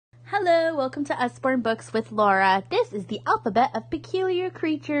Hello, welcome to Usborn Books with Laura. This is the alphabet of peculiar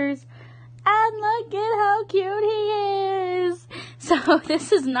creatures. And look at how cute he is. So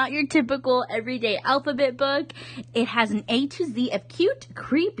this is not your typical everyday alphabet book. It has an A to Z of cute,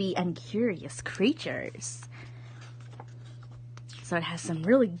 creepy, and curious creatures. So it has some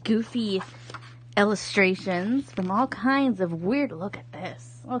really goofy illustrations from all kinds of weird, look at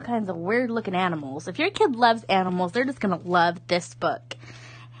this, all kinds of weird looking animals. If your kid loves animals, they're just going to love this book.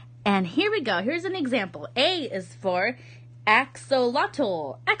 And here we go. Here's an example. A is for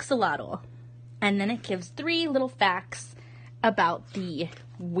axolotl. And then it gives 3 little facts about the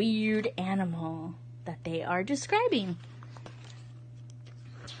weird animal that they are describing.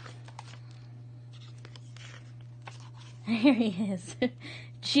 Here he is.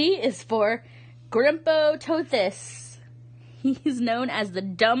 G is for Grimpoteuthis. He's known as the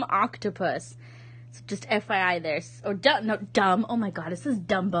dumb octopus. So just FYI there. Or dumb. Oh my god, it says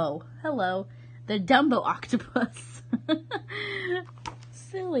Dumbo. Hello. The Dumbo octopus.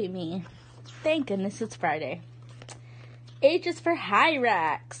 Silly me. Thank goodness it's Friday. H is for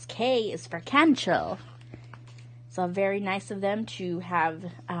hyrax. K is for canchil. So very nice of them to have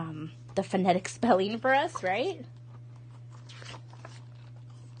the phonetic spelling for us, right?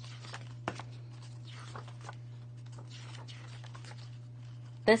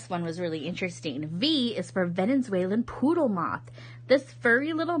 This one was really interesting. V is for Venezuelan poodle moth. This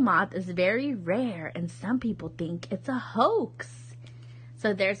furry little moth is very rare, and some people think it's a hoax.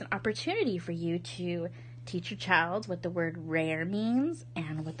 So there's an opportunity for you to teach your child what the word rare means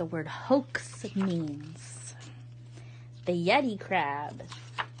and what the word hoax means. The Yeti crab.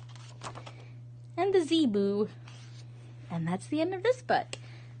 And the zebu. And that's the end of this book.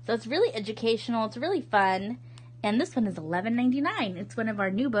 So it's really educational. It's really fun. And this one is $11.99. It's one of our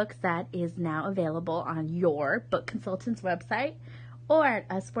new books that is now available on your book consultant's website or at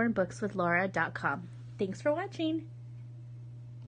usbornbookswithlaura.com. Thanks for watching.